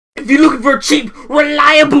If you're looking for a cheap,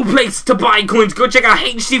 reliable place to buy coins, go check out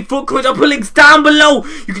HC Foot Coins. I'll put links down below.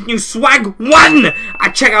 You can use swag1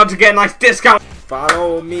 at checkout to get a nice discount.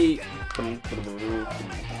 Follow me.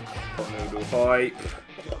 Hype.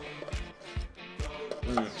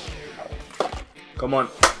 Come on.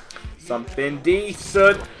 Something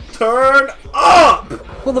decent. Turn up!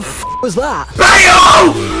 What the f was that?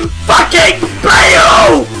 Bayo! Fucking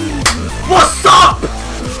Bayo! What's up?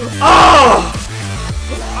 Oh!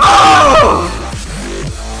 Oh!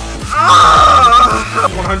 Ah!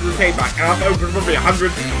 100k back, and I've opened probably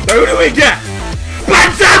 100. Who do we get?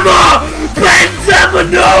 Benzema! Benzema,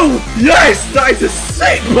 no! Yes, that is a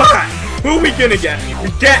sick pack! Who are we gonna get? We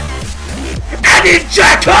get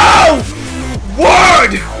AnEsonGib!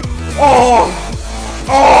 Word! Oh!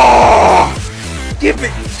 Oh! Give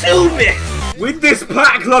it to me! With this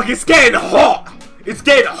pack, look, it's getting hot! It's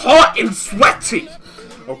getting hot and sweaty!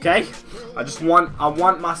 Okay? I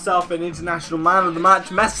want myself an international man of the match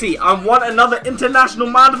Messi. I want another international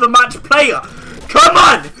man of the match player. Come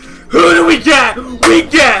on! Who do we get? We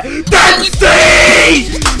get Dempsey!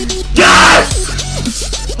 Yes!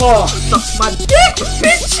 Oh, suck my dick,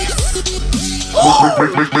 bitches! Oh!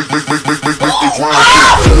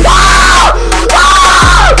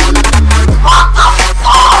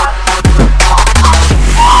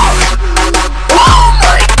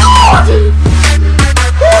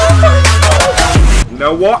 You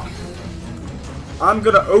know what? I'm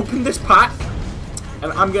gonna open this pack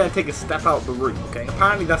and I'm gonna take a step out the roof, okay?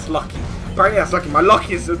 Apparently that's lucky. My luck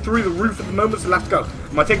is through the roof at the moment, so let's go.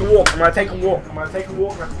 I'm gonna take a walk, let's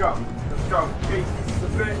go. Let's go. Peace.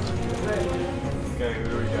 Okay, who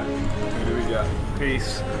do we get?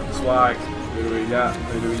 Peace. Swag. Who do we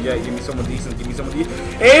get? Give me someone decent,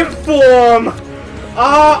 Inform!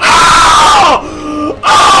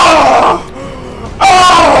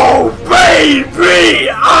 Oh, baby!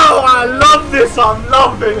 Oh, I love this. I'm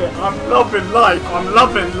loving it. I'm loving life.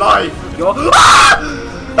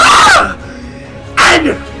 And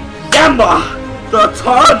Yammer, the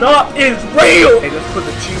turn up is real. Okay, let's put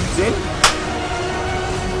the tunes in.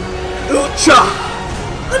 Ucha,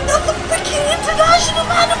 another freaking international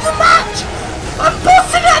man of the match.